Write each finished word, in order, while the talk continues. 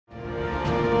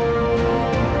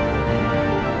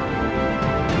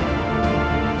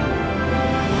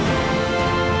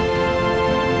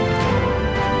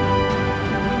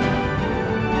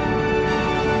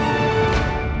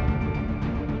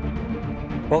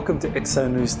Welcome to XO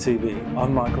News TV.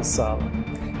 I'm Michael Salla.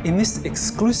 In this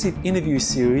exclusive interview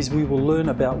series, we will learn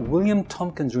about William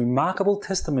Tompkins' remarkable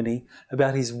testimony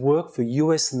about his work for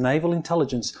US Naval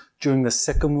Intelligence during the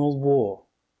Second World War.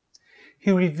 He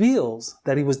reveals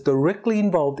that he was directly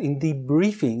involved in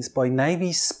debriefings by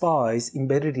Navy spies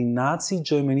embedded in Nazi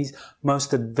Germany's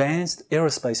most advanced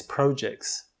aerospace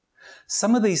projects.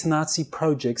 Some of these Nazi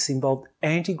projects involved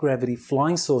anti-gravity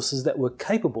flying saucers that were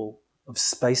capable of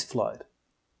spaceflight.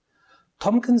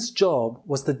 Tompkins' job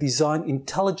was to design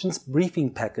intelligence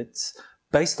briefing packets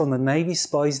based on the Navy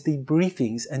Spies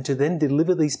debriefings and to then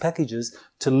deliver these packages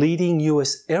to leading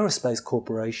US aerospace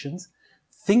corporations,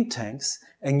 think tanks,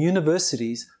 and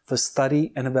universities for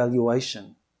study and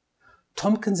evaluation.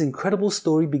 Tompkins' incredible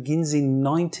story begins in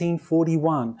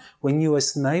 1941 when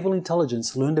US Naval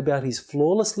Intelligence learned about his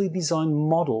flawlessly designed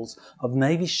models of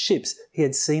Navy ships he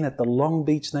had seen at the Long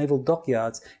Beach Naval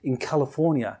Dockyards in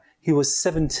California. He was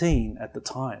 17 at the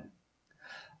time.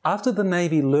 After the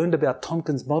Navy learned about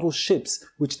Tompkins' model ships,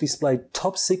 which displayed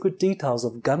top-secret details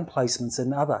of gun placements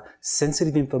and other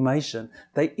sensitive information,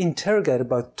 they interrogated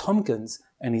both Tompkins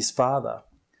and his father.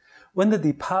 When the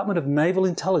Department of Naval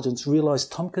Intelligence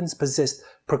realized Tompkins possessed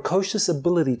precocious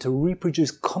ability to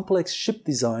reproduce complex ship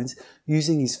designs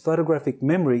using his photographic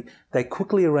memory, they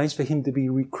quickly arranged for him to be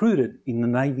recruited in the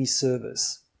Navy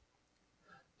service.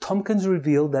 Tompkins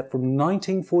revealed that from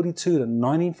 1942 to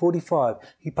 1945,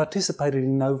 he participated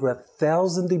in over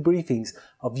 1,000 debriefings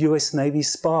of US Navy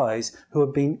spies who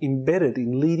had been embedded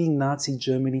in leading Nazi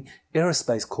Germany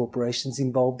aerospace corporations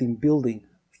involved in building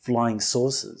flying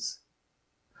saucers.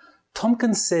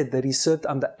 Tompkins said that he served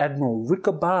under Admiral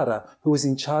Riccobarda, who was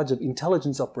in charge of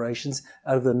intelligence operations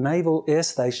out of the Naval Air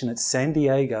Station at San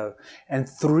Diego, and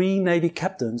 3 Navy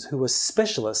captains who were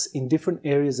specialists in different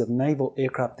areas of naval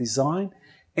aircraft design,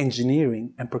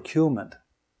 engineering, and procurement.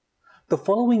 The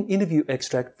following interview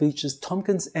extract features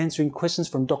Tompkins answering questions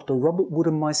from Dr. Robert Wood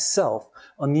and myself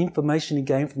on the information he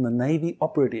gained from the Navy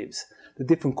operatives, the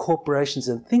different corporations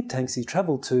and think tanks he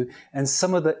travelled to, and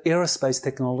some of the aerospace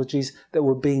technologies that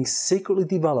were being secretly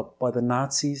developed by the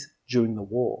Nazis during the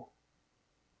war.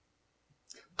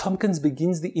 Tompkins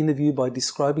begins the interview by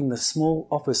describing the small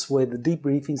office where the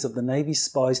debriefings of the Navy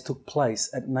spies took place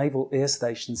at Naval Air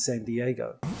Station San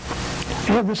Diego.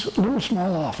 He had this little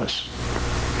small office,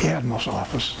 the Admiral's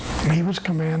office, and he was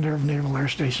commander of Naval Air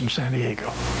Station San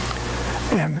Diego.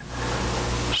 And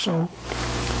so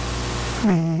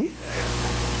the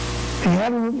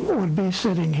Admiral would be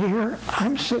sitting here,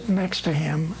 I'm sitting next to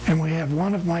him, and we have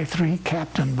one of my 3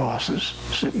 captain bosses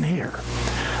sitting here.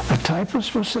 The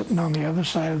typist was sitting on the other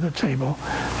side of the table,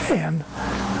 and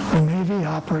the Navy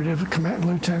operative,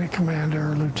 lieutenant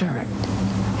commander or lieutenant,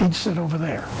 he'd sit over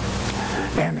there.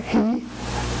 And he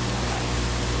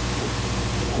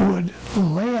would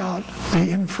lay out the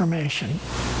information,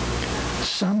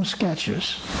 some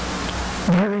sketches,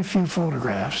 very few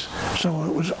photographs, so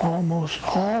it was almost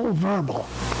all verbal,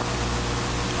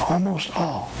 almost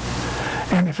all.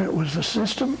 And if it was a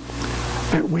system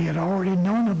that we had already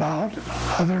known about,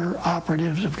 other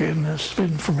operatives have given us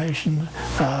information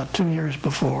 2 years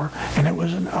before, and it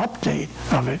was an update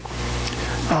of it,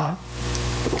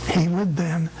 he would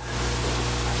then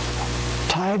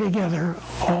tie together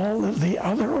all of the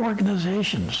other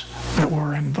organizations that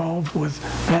were involved with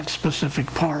that specific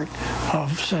part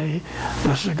of, say,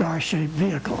 the cigar-shaped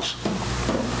vehicles,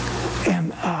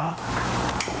 and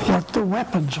what the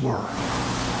weapons were,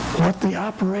 what the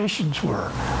operations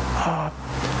were,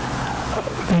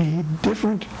 the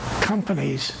different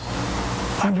companies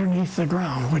underneath the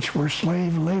ground, which were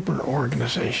slave labor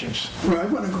organizations. Well, I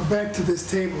want to go back to this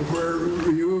table where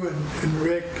you and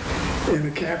Rick and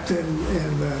the captain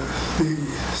and the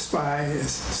spy is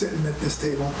sitting at this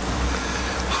table.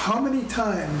 How many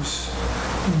times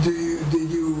did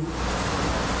you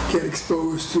get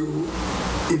exposed to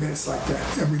events like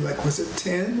that? Was it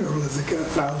 10 or was it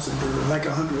 1,000 or like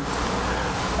 100?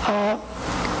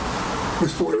 It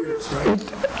was 4 years, right?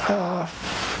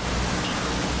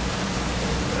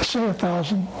 Say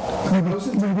 1,000, maybe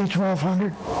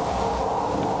 1,200.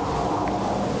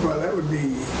 Well, that would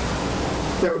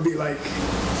be like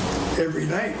every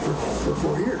night for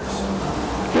 4 years.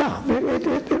 Yeah,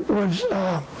 it was.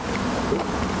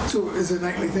 So is it a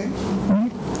nightly thing?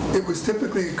 Mm-hmm. It was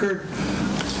typically occurred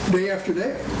day after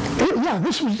day. Yeah,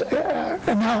 this was,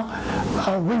 and now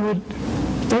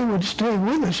they would stay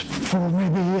with us for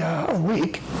maybe a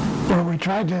week, where we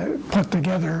tried to put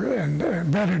together and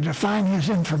better define his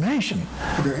information.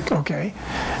 Okay.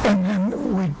 And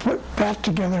then we'd put that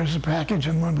together as a package,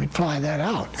 and when we'd fly that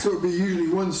out. So it'd be usually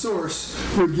one source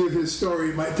would give his story.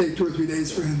 It might take 2 or 3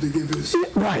 days for him to give his story.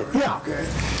 Right, yeah. Okay.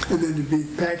 And then it'd be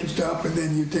packaged up, and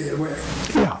then you take it away.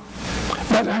 Yeah.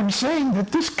 But I'm saying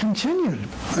that this continued.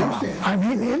 I understand. I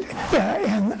mean,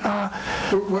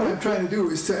 what I'm trying to do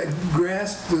is to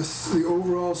grasp the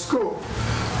overall scope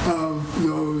of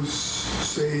those,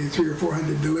 say, 300 or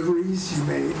 400 deliveries you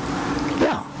made.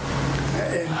 Yeah.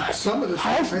 And some of the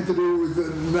stuff had to do with the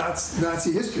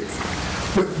Nazi history.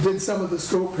 But did some of the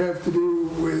scope have to do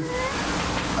with,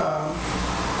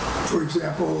 for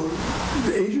example,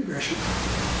 the age regression?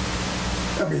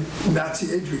 I mean,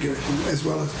 Nazi age regression, as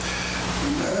well as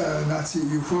Nazi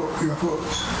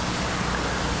UFOs.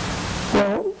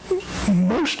 Well,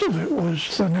 most of it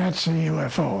was the Nazi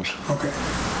UFOs. Okay.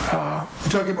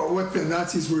 You're talking about what the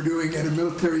Nazis were doing in a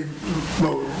military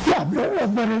mode. Yeah,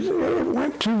 but it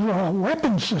went to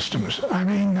weapon systems. I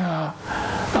mean,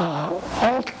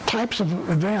 all types of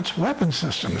advanced weapon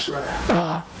systems.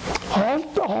 Right.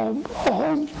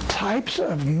 All types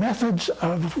of methods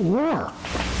of war.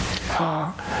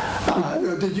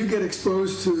 Did you get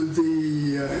exposed to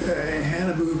the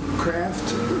Hannibal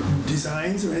craft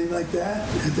designs or anything like that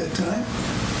at that time?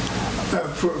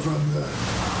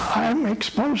 I'm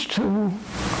exposed to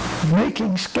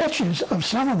making sketches of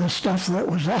some of the stuff that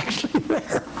was actually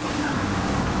there.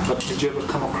 But did you ever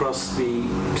come across the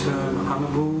term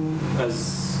Hannibal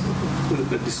as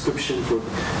a description for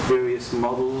various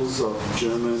models of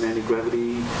German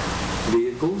anti-gravity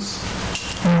vehicles?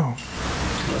 No.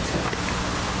 Okay.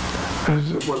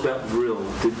 What about Vril?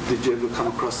 Did you ever come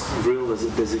across Vril as a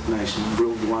designation?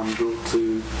 Vril 1, Vril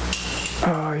 2?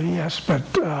 Yes, but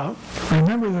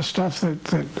remember the stuff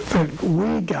that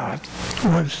we got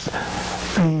was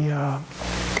the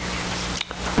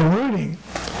wording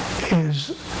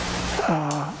is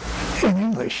in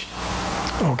English,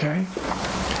 okay?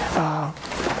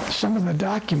 Some of the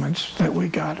documents that we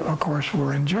got, of course,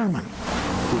 were in German.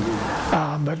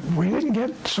 But we didn't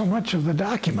get so much of the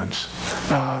documents.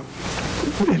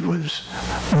 It was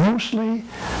mostly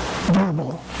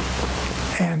verbal,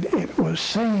 and it was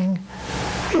saying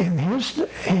in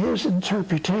his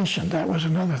interpretation. That was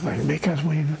another thing, because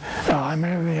I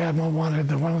remember the admiral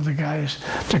wanted one of the guys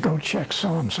to go check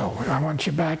so-and-so. I want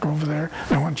you back over there.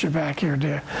 I want you back here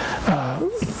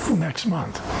next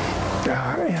month.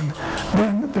 And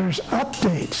then there's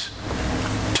updates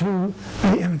to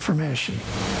the information.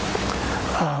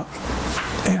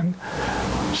 And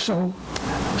so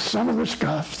some of the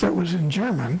stuff that was in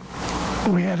German,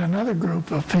 we had another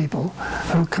group of people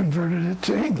who converted it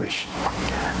to English.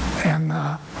 And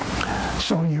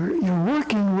so you're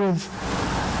working with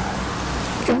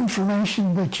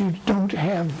information that you don't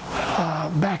have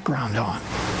background on.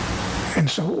 And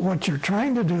so what you're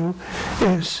trying to do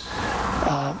is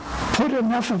put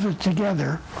enough of it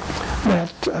together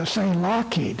that, say,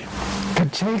 Lockheed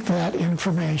could take that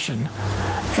information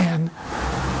and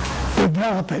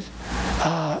develop it,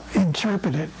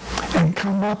 interpret it, and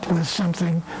come up with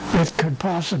something that could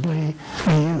possibly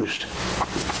be used.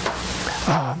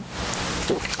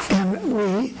 And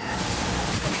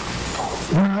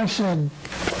when I said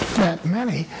that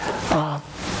many,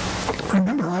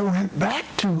 remember, I went back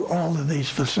to all of these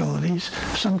facilities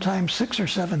sometimes 6 or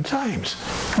 7 times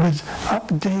with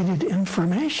updated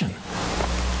information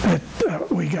that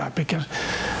we got, because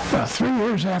 3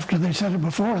 years after they said it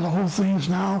before, the whole thing is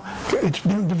now, it's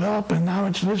been developed, and now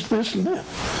it's this, and that.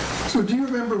 So do you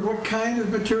remember what kind of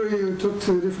material you took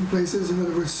to different places? In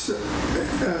other words,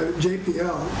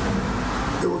 JPL,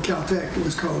 or Caltech, it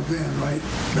was called then, right?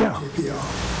 Not JPL.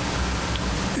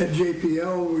 At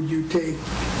JPL, would you take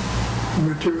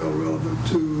material relevant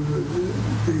to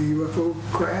the UFO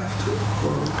craft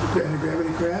or the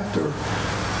anti-gravity craft, or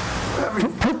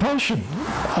propulsion?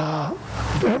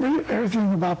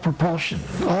 Everything about propulsion,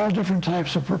 all different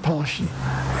types of propulsion,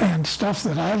 and stuff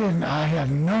that I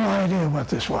had no idea what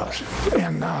this was.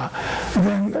 And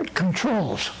then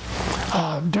controls,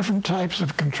 different types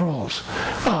of controls,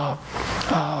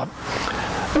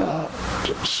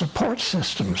 support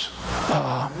systems.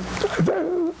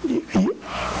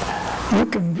 You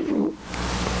can,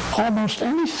 almost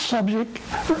any subject,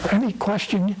 any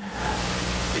question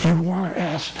you want to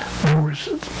ask, there was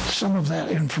some of that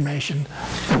information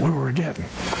that we were getting.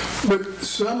 But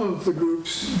some of the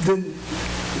groups didn't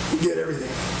get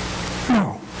everything.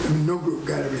 No. I mean, no group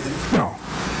got everything. No.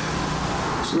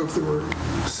 So if there were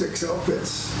 6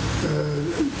 outfits,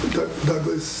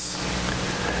 Douglas,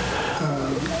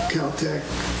 Caltech,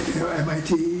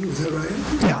 MIT, was that right?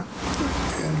 Yeah.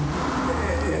 And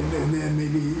and then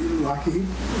maybe Lockheed,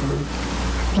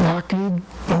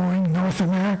 Boeing, North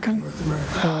American,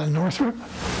 Northrop,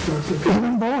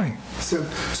 even Boeing.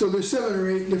 So there's 7 or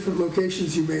 8 different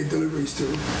locations you made deliveries to,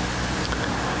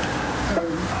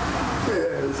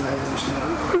 as I understand it.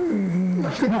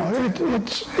 No,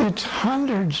 it's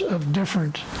hundreds of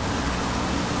different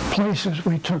places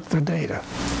we took the data.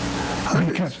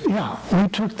 Because, we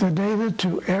took the data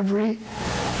to every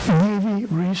Navy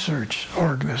research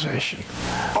organization.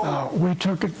 We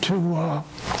took it to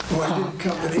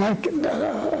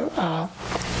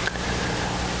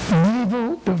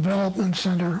Naval Development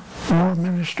Center,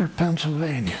 Warminster,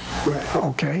 Pennsylvania. Right.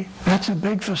 Okay, that's a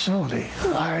big facility.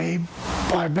 I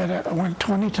bet I went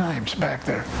 20 times back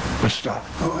there with stuff.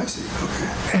 Oh, I see. Okay.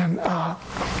 And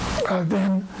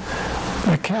then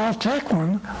the Caltech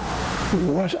one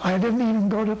was, I didn't even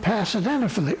go to Pasadena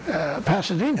for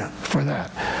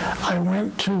that. I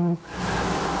went to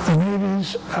the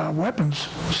Navy's weapons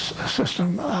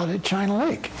system out at China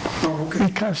Lake. Oh, okay.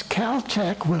 Because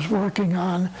Caltech was working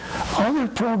on other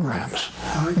programs,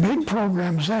 big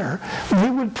programs there. They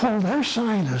would pull their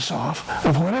scientists off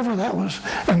of whatever that was,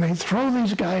 and they'd throw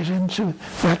these guys into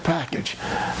that package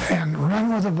and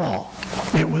run with the ball.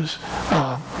 It was,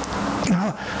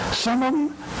 some of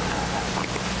them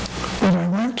that I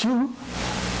went to,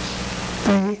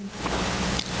 they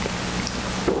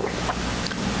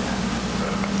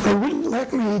wouldn't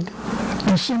let me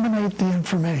disseminate the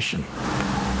information.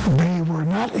 They were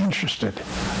not interested.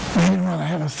 They didn't want to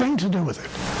have a thing to do with it.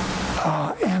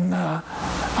 And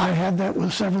I had that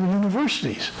with several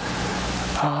universities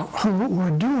who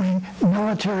were doing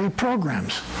military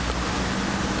programs.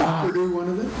 Purdue one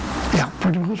of them? Yeah,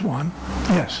 Purdue was one.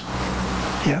 Yes.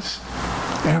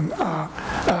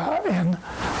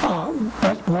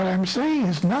 But what I'm saying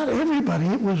is not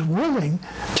everybody was willing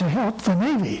to help the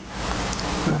Navy.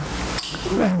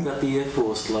 What about the Air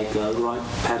Force, like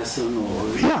Wright-Patterson or...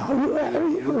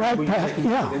 Wright-Patterson,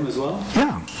 them as well?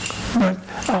 Yeah, but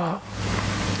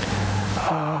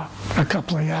a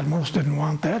couple of admirals didn't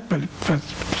want that, but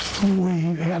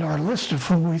we had our list of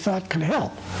who we thought could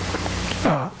help.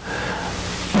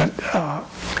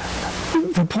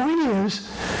 The point is,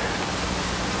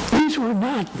 these were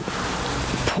not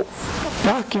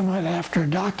document after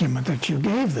document that you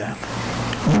gave them.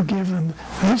 You give them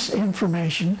this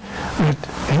information that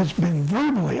has been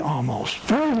verbally almost,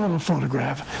 very little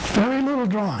photograph, very little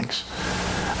drawings,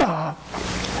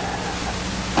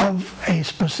 of a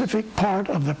specific part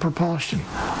of the propulsion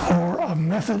or a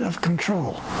method of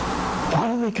control.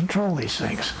 How do they control these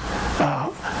things?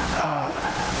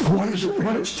 What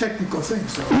technical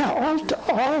things, though? Yeah,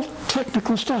 all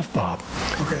technical stuff, Bob.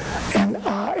 Okay. And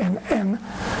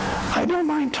I don't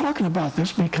mind talking about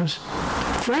this because,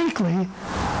 frankly,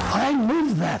 I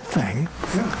lived that thing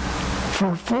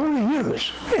for 4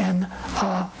 years, and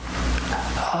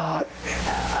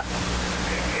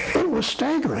it was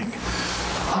staggering.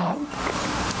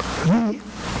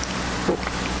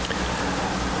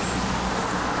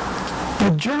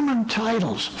 The German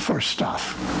titles for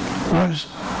stuff was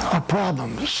a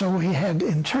problem, so we had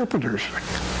interpreters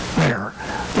there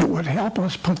that would help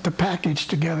us put the package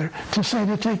together to say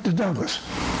to take to Douglas,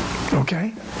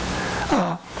 okay?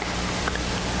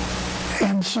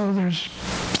 And so there's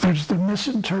the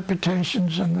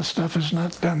misinterpretations and the stuff is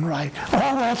not done right.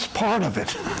 All that's part of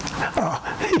it.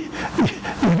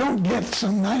 You don't get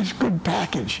some nice, good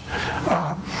package.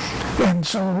 And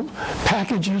so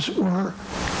packages were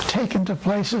taken to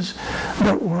places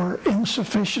that were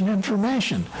insufficient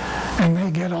information. And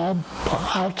they get all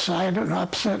outside and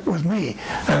upset with me.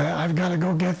 I've got to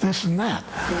go get this and that.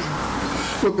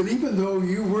 Well, but even though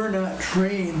you were not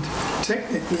trained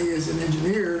technically as an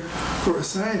engineer or a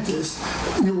scientist,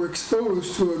 you were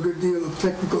exposed to a good deal of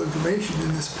technical information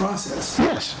in this process.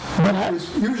 Yes, but it was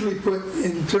usually put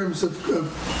in terms of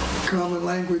common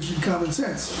language and common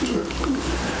sense.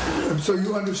 So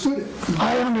you understood it.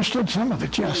 I understood some of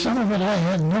it, yes. Some of it I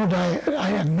had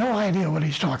no idea what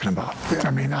he's talking about. Yeah.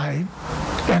 I mean, I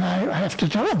have to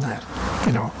tell him that,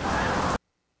 you know.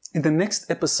 In the next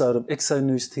episode of XO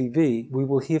News TV, we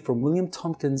will hear from William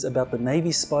Tompkins about the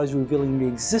Navy spies revealing the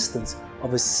existence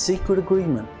of a secret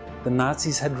agreement the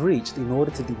Nazis had reached in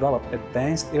order to develop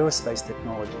advanced aerospace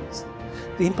technologies.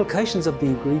 The implications of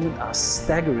the agreement are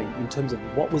staggering in terms of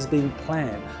what was being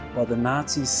planned by the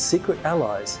Nazis' secret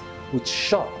allies, which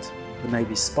shocked the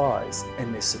Navy spies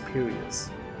and their superiors.